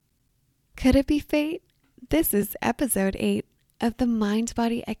Could it be fate? This is episode 8 of the Mind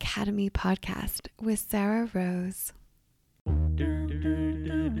Body Academy podcast with Sarah Rose.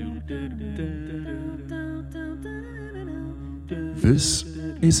 This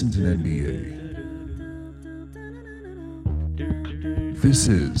isn't an NBA. This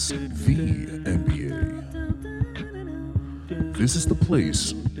is the NBA. This is the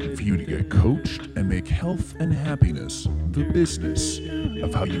place for you to get coached and make health and happiness the business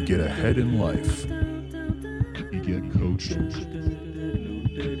of how you get ahead in life. You get coached.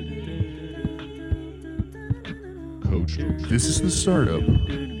 This is the startup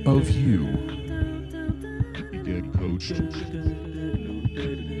of you. You get coached.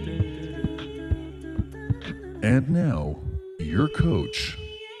 And now, your coach,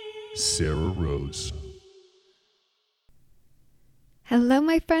 Sarah Rose. Hello,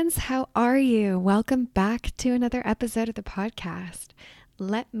 my friends. How are you? Welcome back to another episode of the podcast.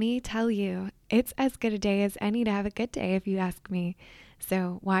 Let me tell you, it's as good a day as any to have a good day if you ask me.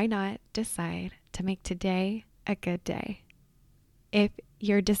 So why not decide to make today a good day? If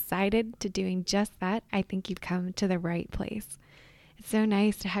you're decided to doing just that, I think you've come to the right place. It's so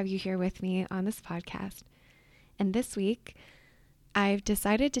nice to have you here with me on this podcast. And this week, I've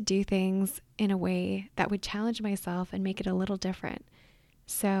decided to do things in a way that would challenge myself and make it a little different.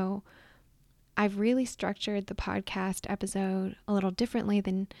 So I've really structured the podcast episode a little differently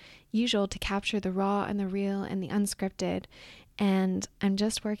than usual to capture the raw and the real and the unscripted. And I'm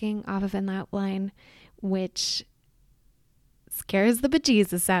just working off of an outline, which scares the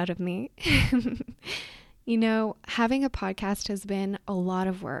bejesus out of me. You know, having a podcast has been a lot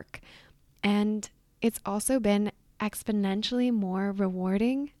of work, and it's also been exponentially more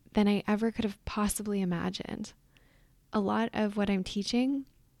rewarding than I ever could have possibly imagined. A lot of what I'm teaching,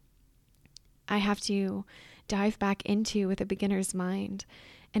 I have to dive back into with a beginner's mind.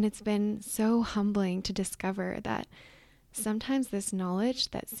 And it's been so humbling to discover that sometimes this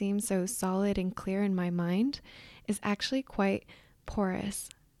knowledge that seems so solid and clear in my mind is actually quite porous.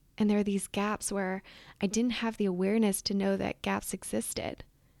 And there are these gaps where I didn't have the awareness to know that gaps existed.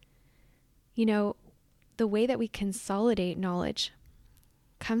 You know, the way that we consolidate knowledge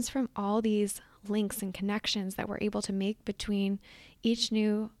comes from all these links and connections that we're able to make between each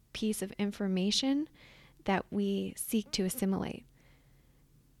new piece of information that we seek to assimilate.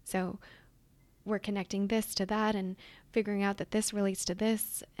 So we're connecting this to that and figuring out that this relates to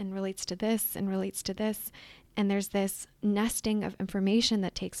this and relates to this and relates to this. And there's this nesting of information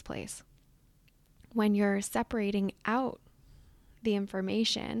that takes place. When you're separating out the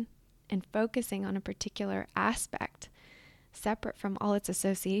information and focusing on a particular aspect, separate from all its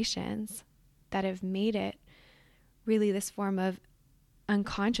associations that have made it really this form of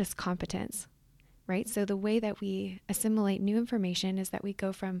unconscious competence, right? So the way that we assimilate new information is that we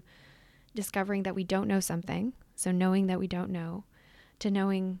go from discovering that we don't know something, so knowing that we don't know, to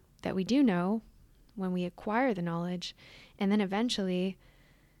knowing that we do know when we acquire the knowledge. And then eventually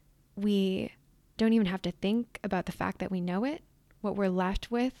we don't even have to think about the fact that we know it. What we're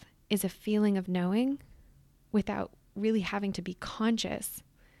left with is a feeling of knowing without really having to be conscious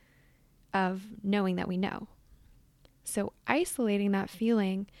of knowing that we know. So isolating that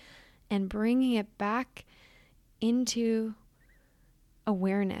feeling and bringing it back into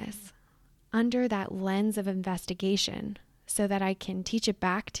awareness under that lens of investigation so that I can teach it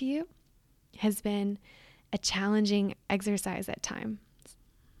back to you has been a challenging exercise at times.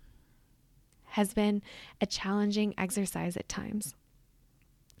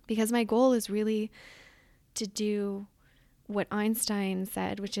 Because my goal is really to do what Einstein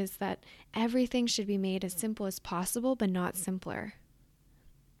said, which is that everything should be made as simple as possible, but not simpler.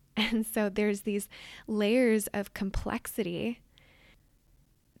 And so there's these layers of complexity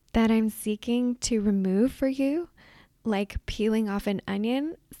that I'm seeking to remove for you, like peeling off an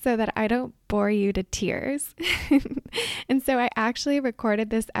onion, so that I don't bore you to tears. And so I actually recorded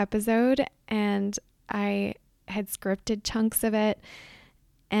this episode and I had scripted chunks of it,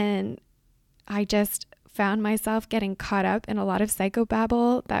 and I just found myself getting caught up in a lot of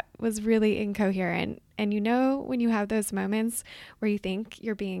psychobabble that was really incoherent. And you know, when you have those moments where you think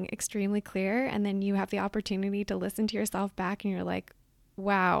you're being extremely clear and then you have the opportunity to listen to yourself back and you're like,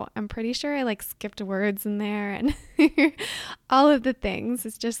 wow, I'm pretty sure I skipped words in there and all of the things.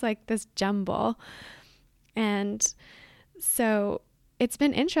 It's just like this jumble. And so it's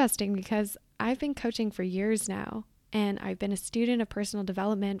been interesting because I've been coaching for years now, and I've been a student of personal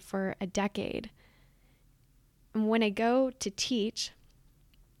development for a decade. And when I go to teach,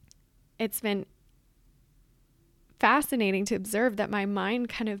 it's been fascinating to observe that my mind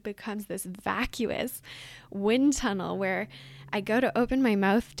kind of becomes this vacuous wind tunnel where I go to open my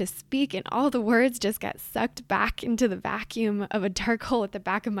mouth to speak, and all the words just get sucked back into the vacuum of a dark hole at the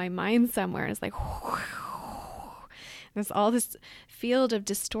back of my mind somewhere. It's like, there's all this field of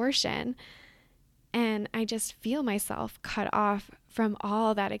distortion. And I just feel myself cut off from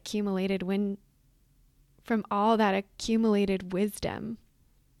all that accumulated wisdom.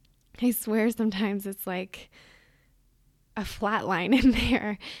 I swear sometimes it's like a flat line in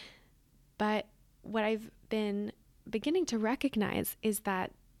there. But what I've been beginning to recognize is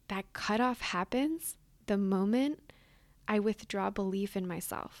that cutoff happens the moment I withdraw belief in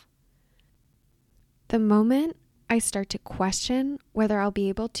myself. The moment I start to question whether I'll be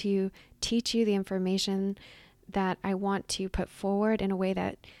able to teach you the information that I want to put forward in a way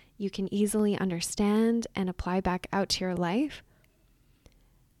that you can easily understand and apply back out to your life,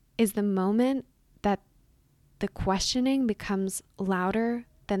 is the moment that the questioning becomes louder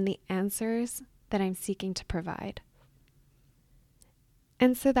than the answers that I'm seeking to provide.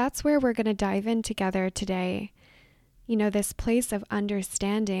 And so that's where we're going to dive in together today. This place of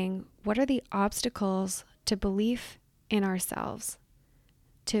understanding what are the obstacles to belief in ourselves,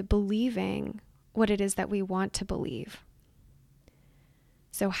 to believing what it is that we want to believe.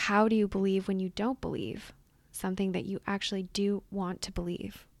 So how do you believe when you don't believe something that you actually do want to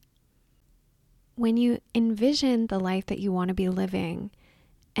believe? When you envision the life that you want to be living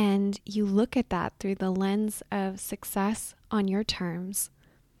and you look at that through the lens of success on your terms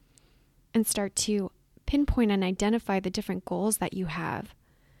and start to pinpoint and identify the different goals that you have,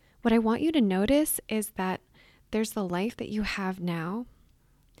 what I want you to notice is that there's the life that you have now,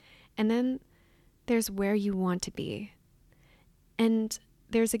 and then there's where you want to be. And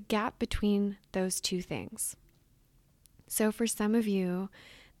there's a gap between those two things. So for some of you,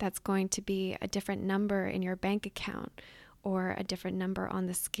 that's going to be a different number in your bank account, or a different number on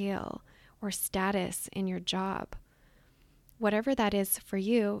the scale, or status in your job. Whatever that is for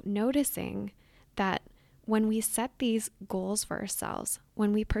you, noticing that when we set these goals for ourselves,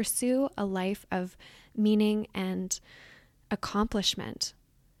 when we pursue a life of meaning and accomplishment,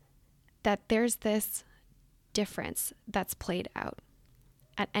 that there's this difference that's played out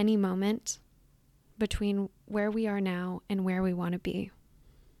at any moment between where we are now and where we want to be.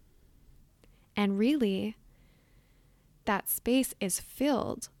 And really, that space is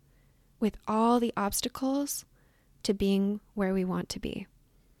filled with all the obstacles to being where we want to be.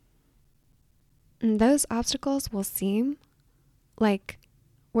 And those obstacles will seem like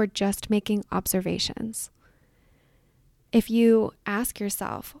we're just making observations. If you ask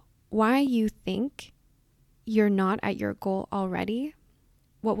yourself why you think you're not at your goal already,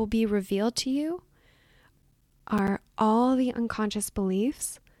 what will be revealed to you are all the unconscious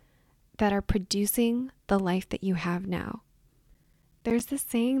beliefs that are producing the life that you have now. There's this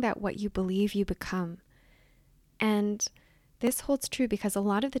saying that what you believe, you become. And this holds true because a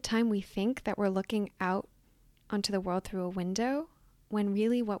lot of the time we think that we're looking out onto the world through a window, when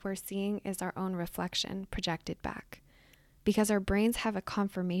really what we're seeing is our own reflection projected back, because our brains have a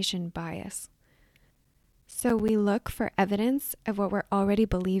confirmation bias. So we look for evidence of what we're already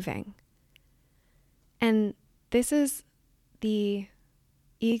believing. And this is the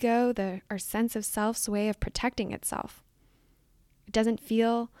ego, our sense of self's way of protecting itself. It doesn't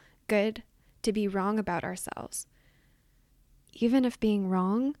feel good to be wrong about ourselves, even if being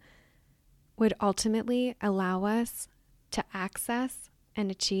wrong would ultimately allow us to access and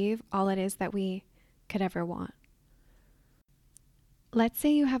achieve all it is that we could ever want. Let's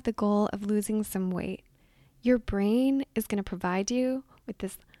say you have the goal of losing some weight. Your brain is going to provide you with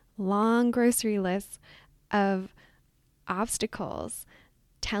this long grocery list of obstacles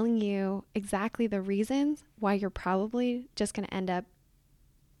telling you exactly the reasons why you're probably just going to end up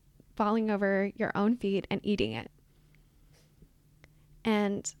falling over your own feet and eating it.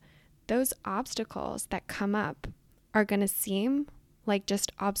 And those obstacles that come up are going to seem like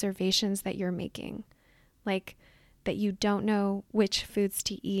just observations that you're making, like that you don't know which foods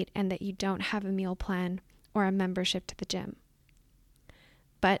to eat and that you don't have a meal plan or a membership to the gym.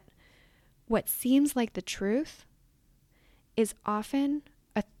 But what seems like the truth is often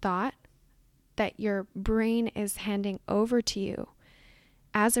a thought that your brain is handing over to you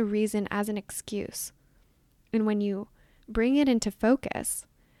as a reason, as an excuse. And when you bring it into focus,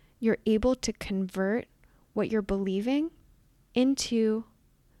 you're able to convert what you're believing into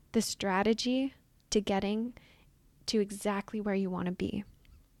the strategy to getting to exactly where you want to be.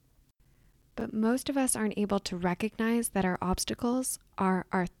 But most of us aren't able to recognize that our obstacles are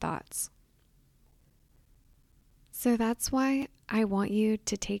our thoughts. So that's why I want you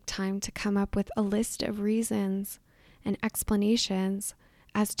to take time to come up with a list of reasons and explanations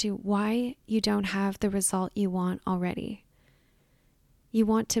as to why you don't have the result you want already. You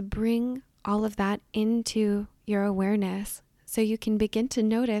want to bring all of that into your awareness so you can begin to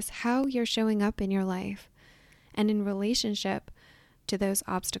notice how you're showing up in your life and in relationship to those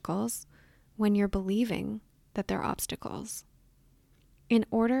obstacles when you're believing that they're obstacles. In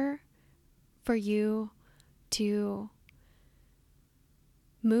order for you to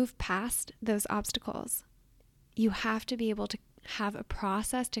move past those obstacles, you have to be able to have a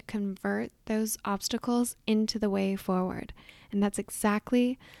process to convert those obstacles into the way forward. And that's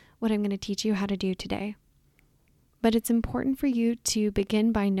exactly what I'm going to teach you how to do today. But it's important for you to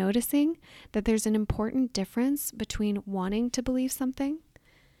begin by noticing that there's an important difference between wanting to believe something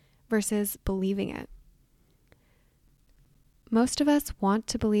versus believing it. Most of us want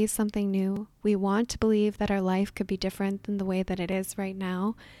to believe something new. We want to believe that our life could be different than the way that it is right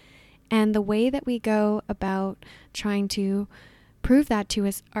now. And the way that we go about trying to prove that to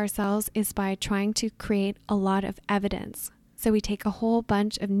ourselves is by trying to create a lot of evidence. So we take a whole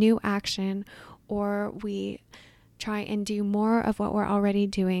bunch of new action, or we try and do more of what we're already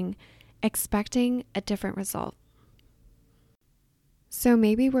doing, expecting a different result. So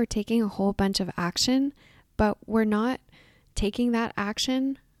maybe we're taking a whole bunch of action, but we're not taking that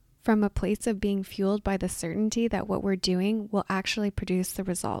action from a place of being fueled by the certainty that what we're doing will actually produce the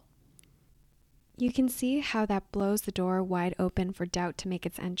result. You can see how that blows the door wide open for doubt to make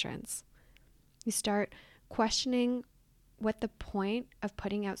its entrance. You start questioning what the point of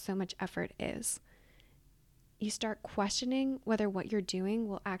putting out so much effort is. You start questioning whether what you're doing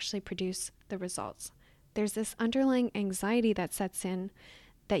will actually produce the results. There's this underlying anxiety that sets in,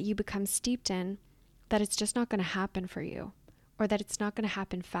 that you become steeped in, that it's just not going to happen for you, or that it's not going to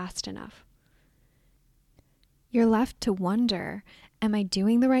happen fast enough. You're left to wonder, am I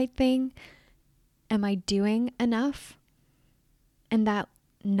doing the right thing? Am I doing enough? And that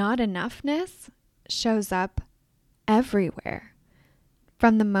not enoughness shows up everywhere.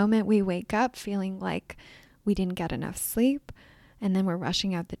 From the moment we wake up feeling like we didn't get enough sleep, and then we're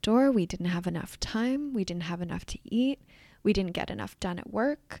rushing out the door, we didn't have enough time, we didn't have enough to eat, we didn't get enough done at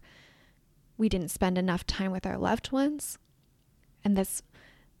work, we didn't spend enough time with our loved ones. And this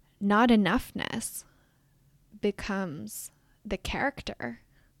not enoughness becomes the character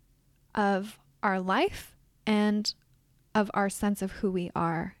of our life and of our sense of who we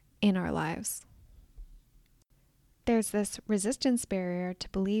are in our lives. There's this resistance barrier to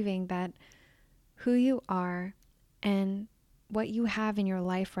believing that who you are and what you have in your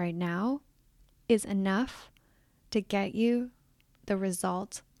life right now is enough to get you the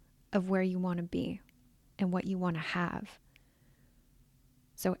result of where you want to be and what you want to have.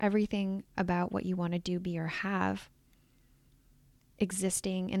 So everything about what you want to do, be, or have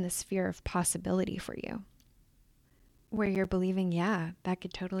existing in the sphere of possibility for you, where you're believing, yeah, that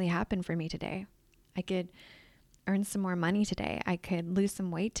could totally happen for me today. I could earn some more money today. I could lose some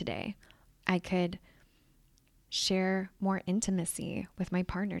weight today. I could share more intimacy with my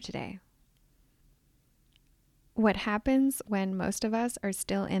partner today. What happens when most of us are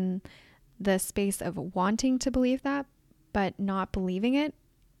still in the space of wanting to believe that, but not believing it?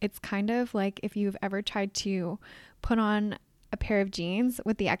 It's kind of like if you've ever tried to put on a pair of jeans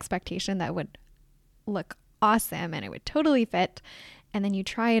with the expectation that would look awesome and it would totally fit, and then you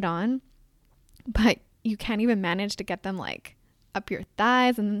try it on, but you can't even manage to get them like up your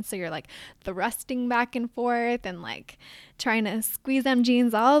thighs, and so you're like thrusting back and forth and like trying to squeeze them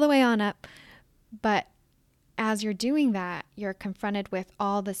jeans all the way on up. But as you're doing that, you're confronted with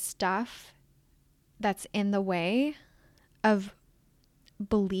all the stuff that's in the way of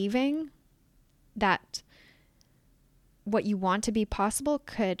believing that what you want to be possible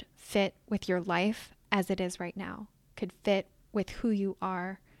could fit with your life as it is right now, could fit with who you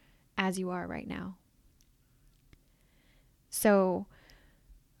are as you are right now. So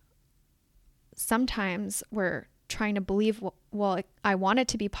sometimes we're trying to believe, well, I want it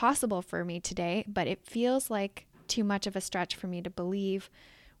to be possible for me today, but it feels like too much of a stretch for me to believe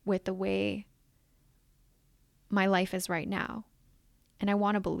with the way my life is right now. And I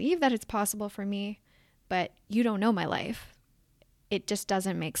want to believe that it's possible for me, but you don't know my life. It just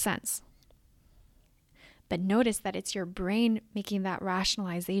doesn't make sense. But notice that it's your brain making that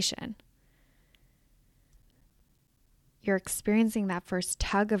rationalization. You're experiencing that first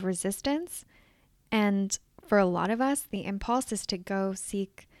tug of resistance. And for a lot of us, the impulse is to go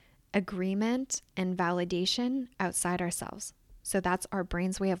seek agreement and validation outside ourselves. So that's our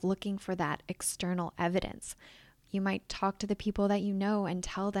brain's way of looking for that external evidence. You might talk to the people that you know and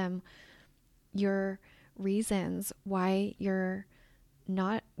tell them your reasons why you're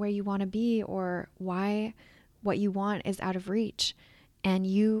not where you want to be, or why what you want is out of reach. And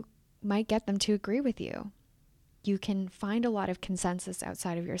you might get them to agree with you. you can find a lot of consensus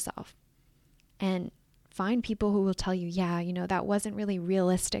outside of yourself and find people who will tell you, yeah, that wasn't really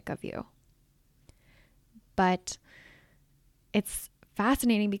realistic of you. But it's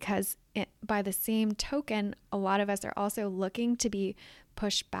fascinating because by the same token, a lot of us are also looking to be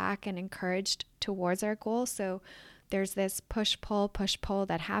pushed back and encouraged towards our goal. So there's this push-pull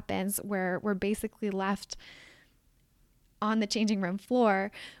that happens where we're basically left on the changing room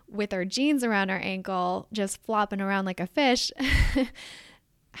floor with our jeans around our ankle, just flopping around like a fish,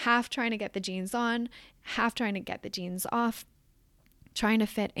 half trying to get the jeans on, half trying to get the jeans off, trying to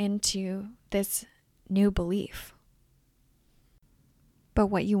fit into this new belief. But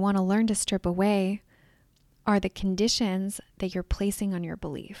what you want to learn to strip away are the conditions that you're placing on your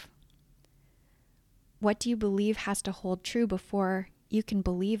belief. What do you believe has to hold true before you can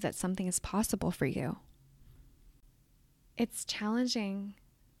believe that something is possible for you? It's challenging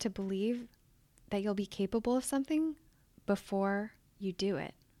to believe that you'll be capable of something before you do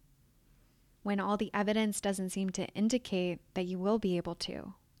it, when all the evidence doesn't seem to indicate that you will be able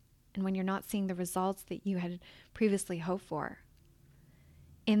to, and when you're not seeing the results that you had previously hoped for.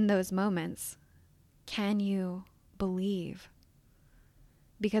 In those moments, can you believe?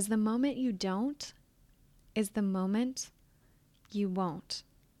 Because the moment you don't is the moment you won't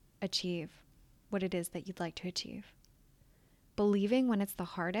achieve what it is that you'd like to achieve. Believing when it's the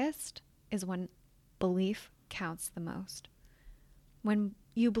hardest is when belief counts the most. When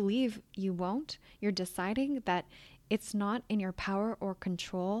you believe you won't, you're deciding that it's not in your power or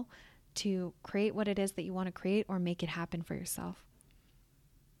control to create what it is that you want to create or make it happen for yourself.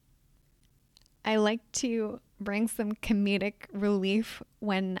 I like to bring some comedic relief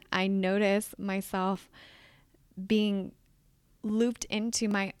when I notice myself being looped into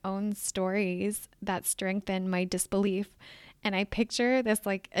my own stories that strengthen my disbelief. And I picture this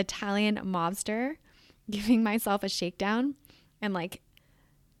like Italian mobster giving myself a shakedown and like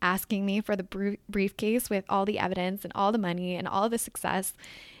asking me for the briefcase with all the evidence and all the money and all the success.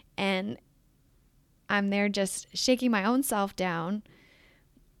 And I'm there just shaking my own self down,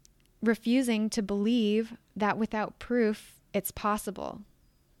 refusing to believe that without proof, it's possible.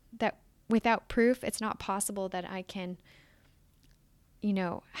 That without proof, it's not possible that I can,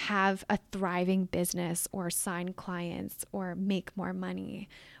 have a thriving business or sign clients or make more money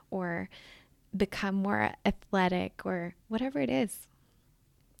or become more athletic or whatever it is.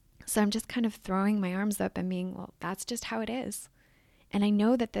 So I'm just kind of throwing my arms up and being, well, that's just how it is. And I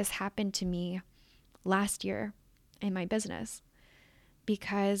know that this happened to me last year in my business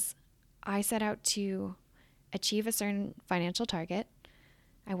because I set out to achieve a certain financial target.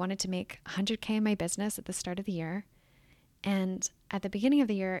 I wanted to make 100K in my business at the start of the year. And at the beginning of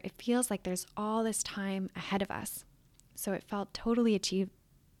the year, it feels like there's all this time ahead of us. So it felt totally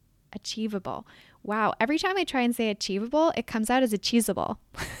achievable. Wow. Every time I try and say achievable, it comes out as achievable.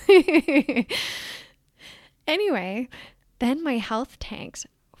 Anyway, then my health tanked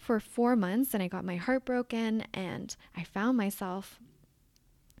for 4 months and I got my heart broken and I found myself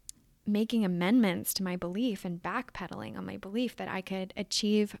making amendments to my belief and backpedaling on my belief that I could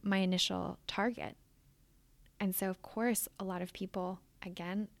achieve my initial target. And so, of course, a lot of people,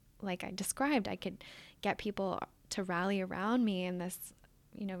 again, like I described, I could get people to rally around me in this,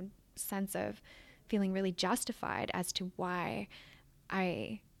 sense of feeling really justified as to why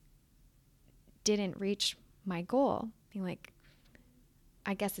I didn't reach my goal. Being like,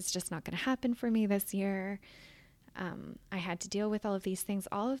 I guess it's just not going to happen for me this year. I had to deal with all of these things,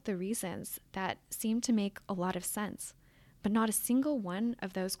 all of the reasons that seemed to make a lot of sense, but not a single one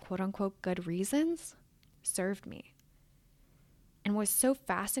of those quote unquote good reasons served me. And what's so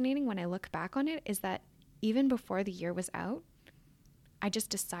fascinating when I look back on it is that even before the year was out, I just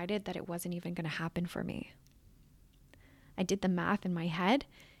decided that it wasn't even going to happen for me. I did the math in my head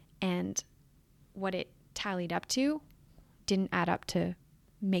and what it tallied up to didn't add up to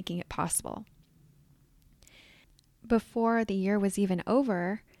making it possible. Before the year was even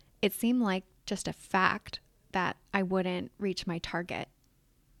over, it seemed like just a fact that I wouldn't reach my target.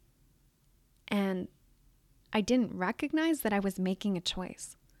 And I didn't recognize that I was making a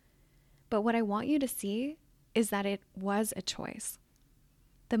choice. But what I want you to see is that it was a choice.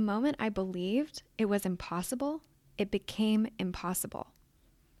 The moment I believed it was impossible, it became impossible.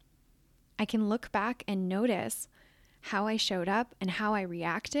 I can look back and notice how I showed up and how I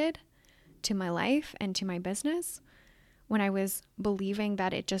reacted to my life and to my business when I was believing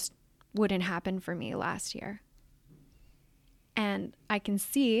that it just wouldn't happen for me last year. And I can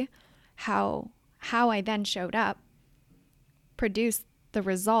see how I then showed up produced the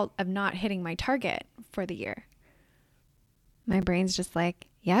result of not hitting my target for the year. My brain's just like,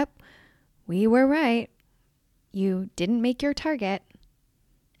 yep, we were right. you didn't make your target,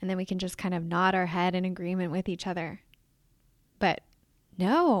 and then we can just kind of nod our head in agreement with each other. But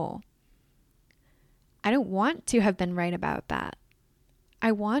no, I don't want to have been right about that.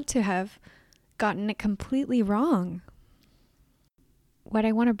 I want to have gotten it completely wrong. What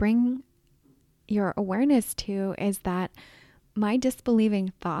I want to bring your awareness to is that my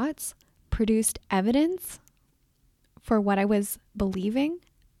disbelieving thoughts produced evidence for what I was believing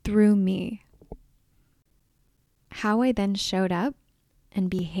through me. How I then showed up and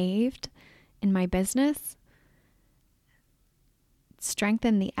behaved in my business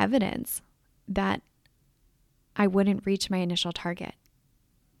strengthened the evidence that I wouldn't reach my initial target.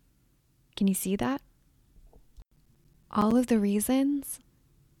 Can you see that? All of the reasons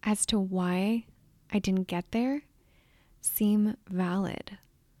as to why I didn't get there seem valid,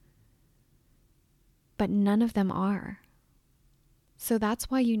 but none of them are. So that's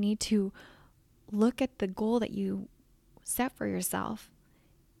why you need to look at the goal that you set for yourself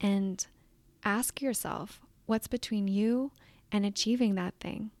and ask yourself what's between you and achieving that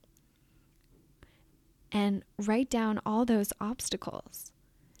thing. And write down all those obstacles.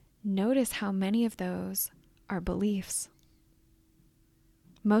 Notice how many of those are beliefs.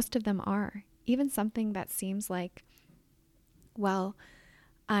 Most of them are. Even something that seems like, well,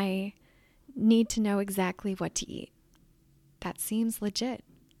 I need to know exactly what to eat. That seems legit.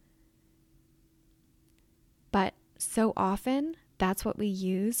 But so often, that's what we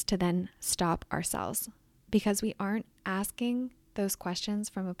use to then stop ourselves, because we aren't asking those questions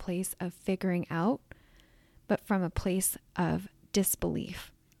from a place of figuring out, but from a place of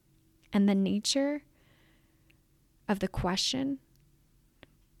disbelief. And the nature of the question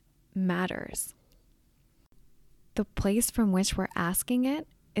matters. The place from which we're asking it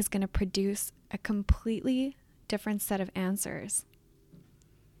is going to produce a completely different set of answers.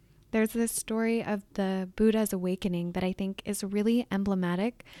 There's this story of the Buddha's awakening that I think is really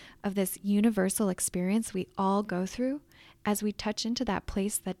emblematic of this universal experience we all go through as we touch into that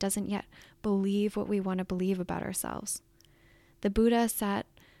place that doesn't yet believe what we want to believe about ourselves. The Buddha sat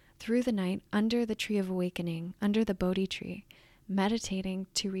through the night under the tree of awakening, under the Bodhi tree, meditating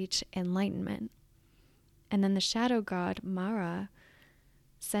to reach enlightenment. And then the shadow god, Mara,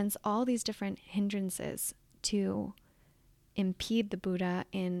 sends all these different hindrances to impede the Buddha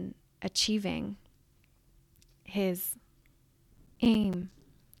in achieving his aim.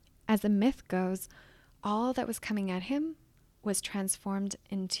 As the myth goes, all that was coming at him was transformed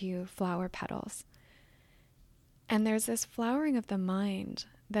into flower petals. And there's this flowering of the mind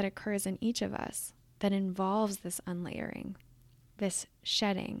that occurs in each of us that involves this unlayering, this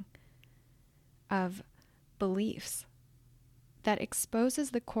shedding of beliefs that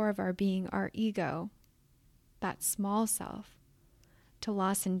exposes the core of our being, our ego, that small self, to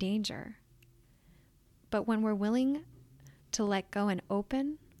loss and danger. But when we're willing to let go and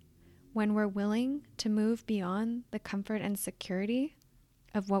open, when we're willing to move beyond the comfort and security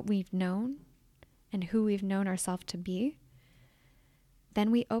of what we've known and who we've known ourselves to be, then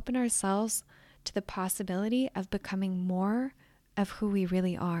we open ourselves to the possibility of becoming more of who we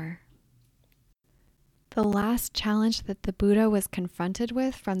really are. The last challenge that the Buddha was confronted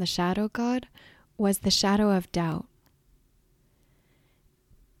with from the shadow god was the shadow of doubt.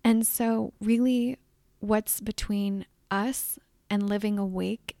 And so really what's between us and living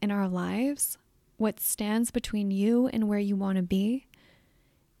awake in our lives, what stands between you and where you want to be,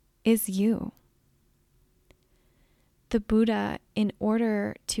 is you. The Buddha, in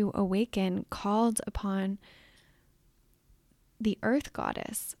order to awaken, called upon the earth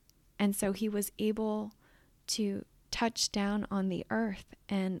goddess. And so he was able to touch down on the earth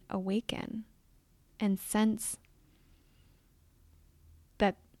and awaken and sense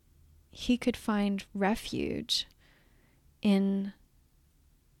that he could find refuge in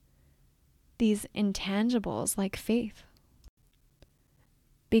these intangibles like faith.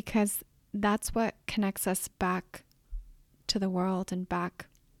 Because that's what connects us back to the world and back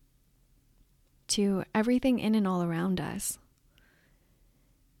to everything in and all around us.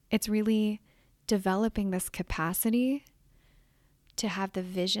 It's really developing this capacity to have the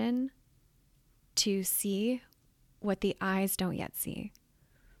vision to see what the eyes don't yet see.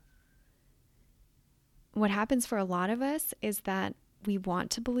 What happens for a lot of us is that we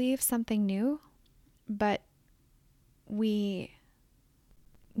want to believe something new, but we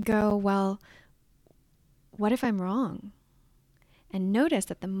go, well, what if I'm wrong? And notice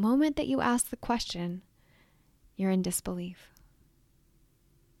that the moment that you ask the question, you're in disbelief.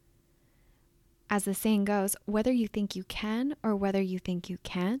 As the saying goes, whether you think you can or whether you think you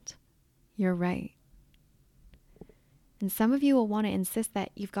can't, you're right. And some of you will want to insist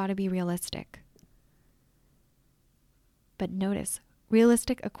that you've got to be realistic. But notice,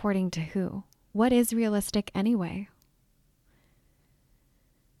 realistic according to who? What is realistic anyway?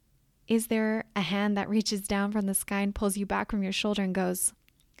 Is there a hand that reaches down from the sky and pulls you back from your shoulder and goes,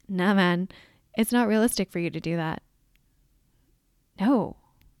 nah, man, it's not realistic for you to do that? No.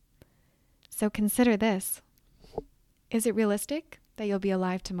 So consider this. Is it realistic that you'll be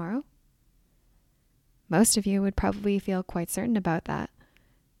alive tomorrow? Most of you would probably feel quite certain about that.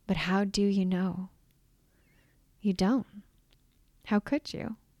 But how do you know? You don't. How could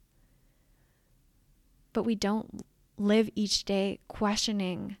you? But we don't live each day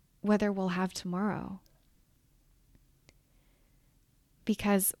questioning whether we'll have tomorrow,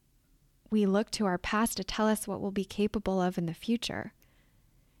 because we look to our past to tell us what we'll be capable of in the future.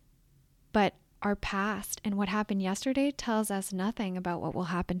 But our past and what happened yesterday tells us nothing about what will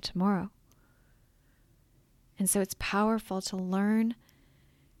happen tomorrow. And so it's powerful to learn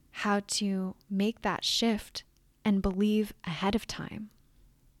how to make that shift and believe ahead of time,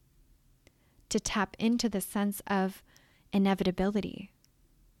 to tap into the sense of inevitability.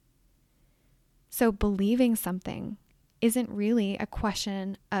 So believing something isn't really a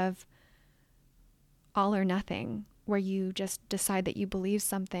question of all or nothing, where you just decide that you believe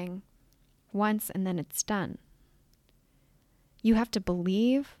something once and then it's done. You have to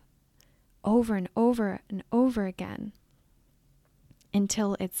believe over and over and over again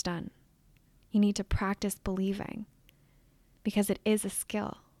until it's done. You need to practice believing because it is a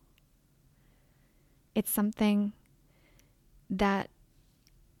skill. It's something that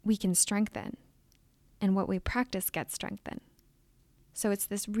we can strengthen, and what we practice gets strengthened. So it's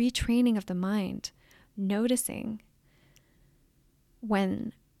this retraining of the mind, noticing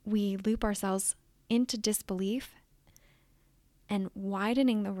when we loop ourselves into disbelief and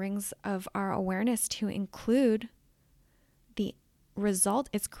widening the rings of our awareness to include the result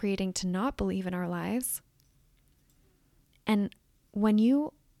it's creating to not believe in our lives. And when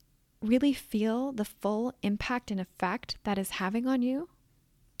you really feel the full impact and effect that is having on you,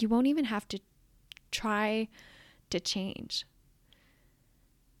 you won't even have to try to change.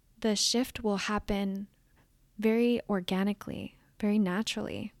 The shift will happen very organically, very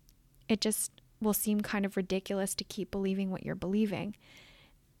naturally. It just will seem kind of ridiculous to keep believing what you're believing.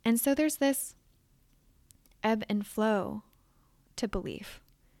 And so there's this ebb and flow to belief,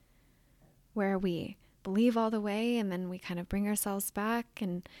 where we believe all the way and then we kind of bring ourselves back,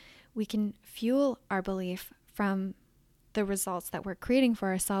 and we can fuel our belief from the results that we're creating for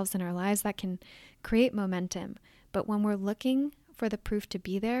ourselves in our lives that can create momentum. But when we're looking for the proof to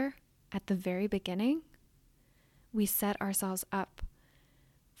be there at the very beginning, we set ourselves up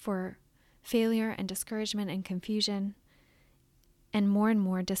for failure and discouragement and confusion and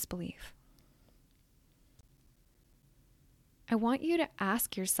more disbelief. I want you to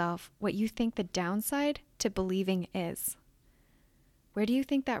ask yourself what you think the downside to believing is. Where do you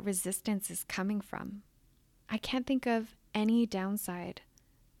think that resistance is coming from? I can't think of any downside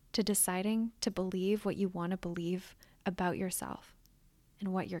to deciding to believe what you want to believe about yourself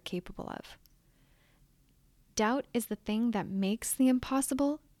and what you're capable of. Doubt is the thing that makes the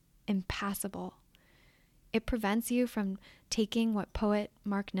impossible impassable. It prevents you from taking what poet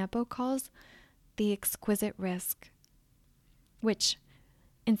Mark Nepo calls the exquisite risk, which,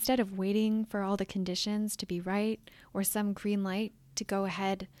 instead of waiting for all the conditions to be right or some green light to go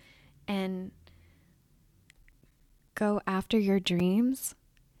ahead and go after your dreams,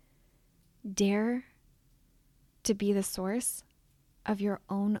 dare to be the source of your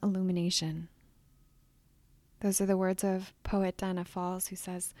own illumination. Those are the words of poet Diana Falls, who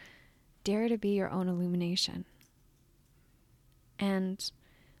says, dare to be your own illumination. And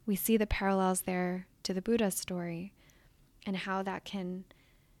we see the parallels there to the Buddha story and how that can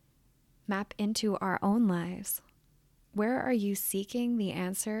map into our own lives. Where are you seeking the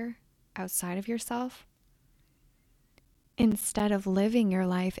answer outside of yourself, instead of living your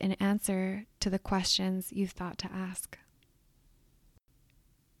life in answer to the questions you've thought to ask?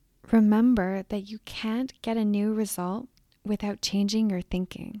 Remember that you can't get a new result without changing your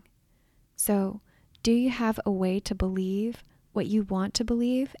thinking. So, do you have a way to believe what you want to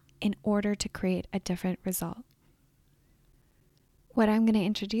believe in order to create a different result? What I'm going to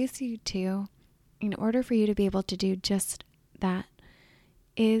introduce you to, in order for you to be able to do just that,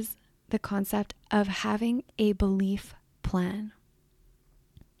 is the concept of having a belief plan.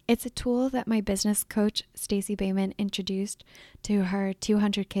 It's a tool that my business coach, Stacey Bayman, introduced to her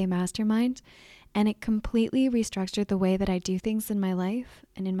 200K mastermind, and it completely restructured the way that I do things in my life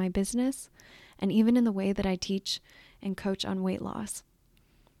and in my business, and even in the way that I teach and coach on weight loss.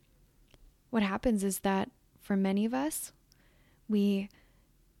 What happens is that for many of us, we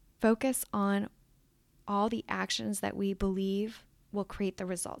focus on all the actions that we believe will create the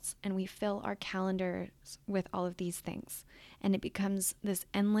results. And we fill our calendars with all of these things. And it becomes this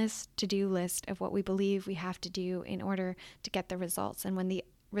endless to-do list of what we believe we have to do in order to get the results. And when the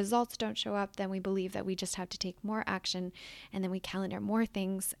results don't show up, then we believe that we just have to take more action, and then we calendar more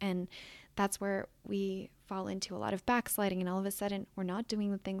things. And that's where we fall into a lot of backsliding. And all of a sudden, we're not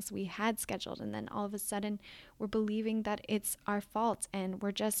doing the things we had scheduled. And then all of a sudden, we're believing that it's our fault and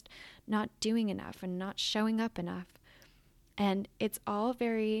we're just not doing enough and not showing up enough. And it's all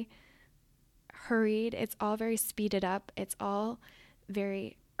very hurried. It's all very speeded up. It's all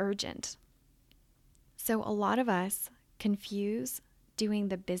very urgent. So a lot of us confuse doing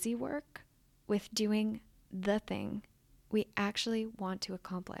the busy work with doing the thing we actually want to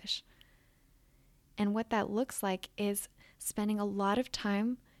accomplish. And what that looks like is spending a lot of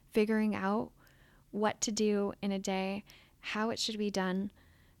time figuring out what to do in a day, how it should be done,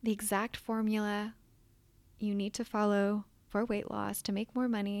 the exact formula you need to follow for weight loss, to make more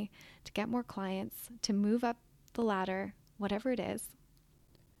money, to get more clients, to move up the ladder, whatever it is.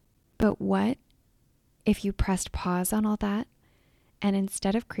 But what if you pressed pause on all that, and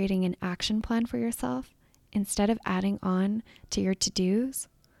instead of creating an action plan for yourself, instead of adding on to your to-dos,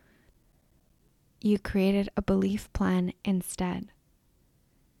 you created a belief plan instead?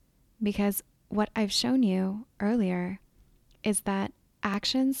 Because what I've shown you earlier is that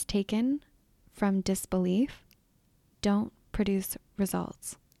actions taken from disbelief don't produce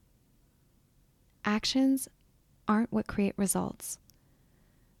results. Actions aren't what create results.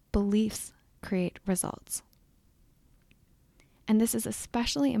 Beliefs create results. And this is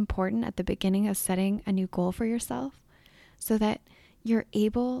especially important at the beginning of setting a new goal for yourself, so that you're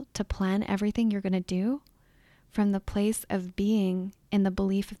able to plan everything you're going to do from the place of being in the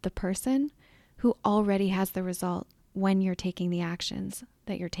belief of the person who already has the result when you're taking the actions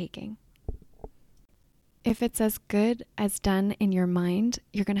that you're taking. If it's as good as done in your mind,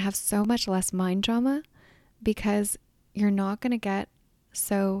 you're going to have so much less mind drama, because you're not going to get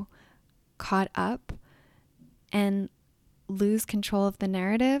so caught up and lose control of the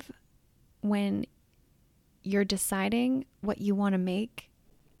narrative when you're deciding what you want to make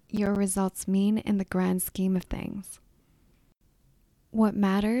your results mean in the grand scheme of things. What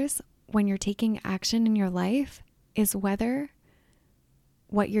matters when you're taking action in your life is whether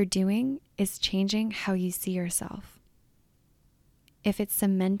what you're doing is changing how you see yourself. If it's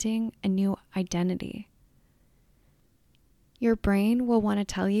cementing a new identity. Your brain will want to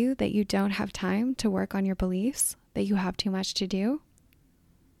tell you that you don't have time to work on your beliefs, that you have too much to do,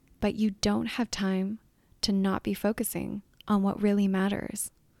 but you don't have time to not be focusing on what really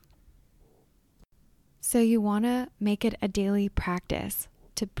matters. So you want to make it a daily practice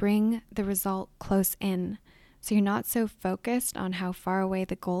to bring the result close in. So you're not so focused on how far away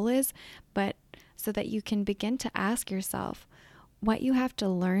the goal is, but so that you can begin to ask yourself what you have to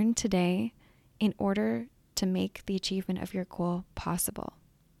learn today in order to make the achievement of your goal possible.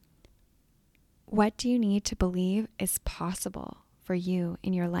 What do you need to believe is possible for you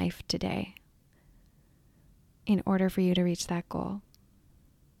in your life today in order for you to reach that goal?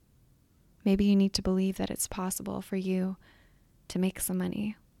 Maybe you need to believe that it's possible for you to make some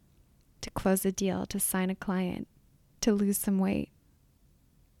money, to close a deal, to sign a client, to lose some weight,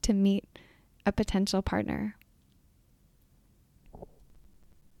 to meet a potential partner.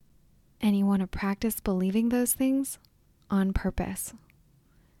 And you want to practice believing those things on purpose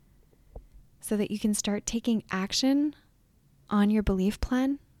so that you can start taking action on your belief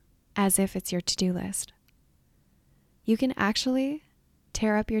plan as if it's your to-do list. You can actually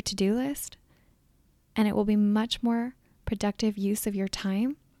tear up your to-do list, and it will be much more productive use of your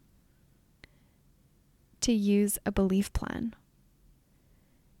time to use a belief plan.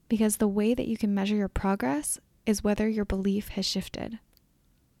 Because the way that you can measure your progress is whether your belief has shifted,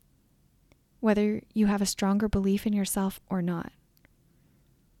 whether you have a stronger belief in yourself or not.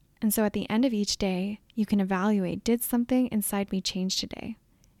 And so at the end of each day, you can evaluate, did something inside me change today?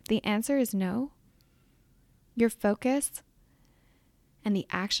 If the answer is no, your focus and the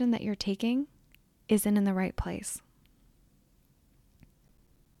action that you're taking isn't in the right place.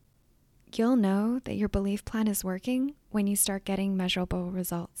 You'll know that your belief plan is working when you start getting measurable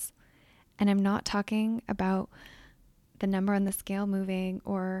results. And I'm not talking about the number on the scale moving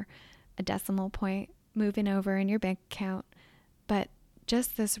or a decimal point moving over in your bank account, but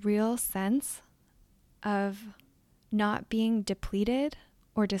just this real sense of not being depleted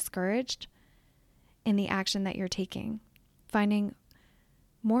or discouraged in the action that you're taking, finding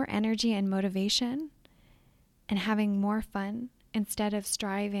more energy and motivation and having more fun instead of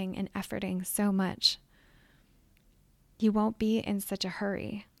striving and efforting so much. You won't be in such a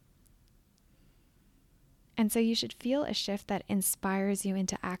hurry. And so you should feel a shift that inspires you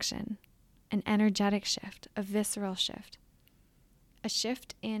into action, an energetic shift, a visceral shift, a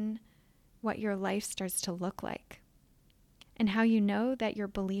shift in what your life starts to look like. And how you know that your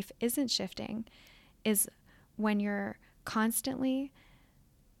belief isn't shifting is when you're constantly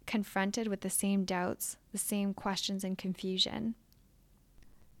confronted with the same doubts, the same questions and confusion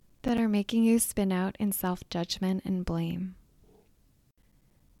that are making you spin out in self-judgment and blame.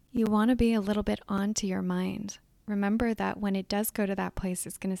 You want to be a little bit onto your mind. Remember that when it does go to that place,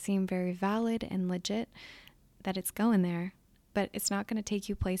 it's going to seem very valid and legit that it's going there, but it's not going to take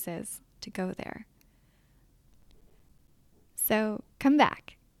you places to go there. So come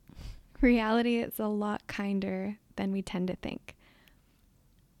back. Reality is a lot kinder than we tend to think.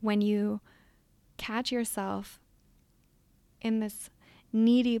 When you catch yourself in this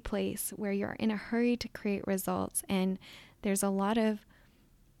needy place where you're in a hurry to create results and there's a lot of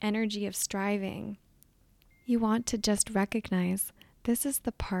energy of striving, you want to just recognize this is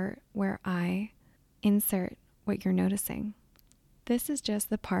the part where I insert what you're noticing. This is just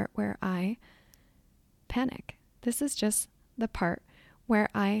the part where I panic. This is just the part where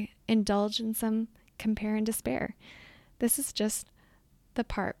I indulge in some compare and despair. This is just the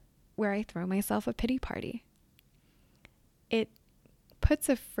part where I throw myself a pity party. It puts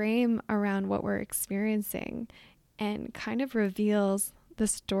a frame around what we're experiencing and kind of reveals the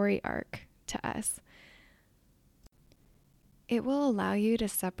story arc to us. It will allow you to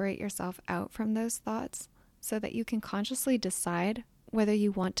separate yourself out from those thoughts so that you can consciously decide whether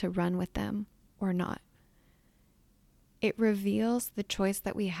you want to run with them or not. It reveals the choice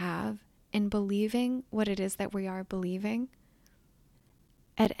that we have in believing what it is that we are believing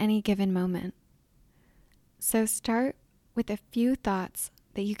at any given moment. So start with a few thoughts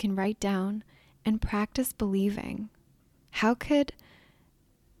that you can write down and practice believing. How could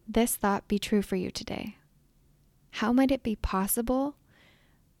this thought be true for you today? How might it be possible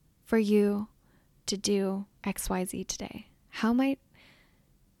for you to do XYZ today? How might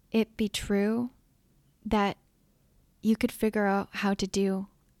it be true that you could figure out how to do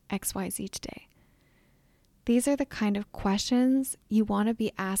XYZ today? These are the kind of questions you want to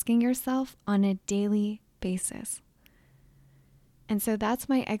be asking yourself on a daily basis. And so that's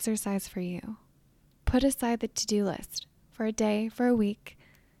my exercise for you. Put aside the to-do list for a day, for a week,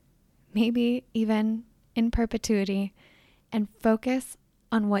 maybe even in perpetuity, and focus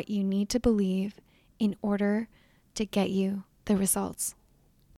on what you need to believe in order to get you the results.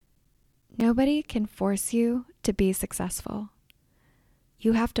 Nobody can force you to be successful.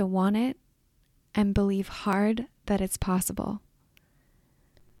 You have to want it and believe hard that it's possible.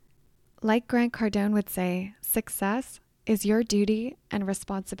 Like Grant Cardone would say, success is your duty and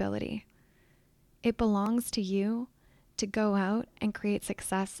responsibility. It belongs to you to go out and create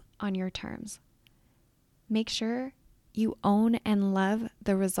success on your terms. Make sure you own and love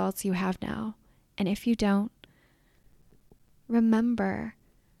the results you have now. And if you don't, remember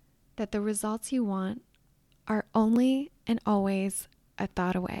that the results you want are only and always a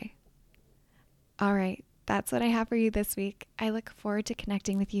thought away. All right, that's what I have for you this week. I look forward to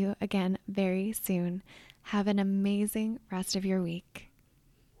connecting with you again very soon. Have an amazing rest of your week.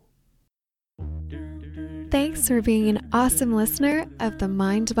 Thanks for being an awesome listener of the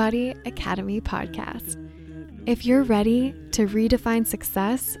Mind Body Academy podcast. If you're ready to redefine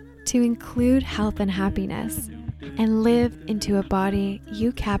success to include health and happiness and live into a body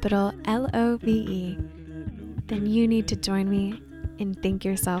you capital LOVE, then you need to join me in Think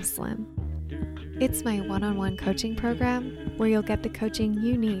Yourself Slim. It's my one-on-one coaching program where you'll get the coaching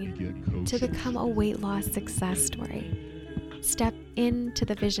you need to become a weight loss success story. Step into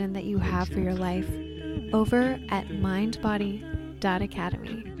the vision that you have for your life over at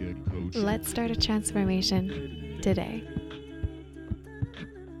mindbody.academy. Let's start a transformation today.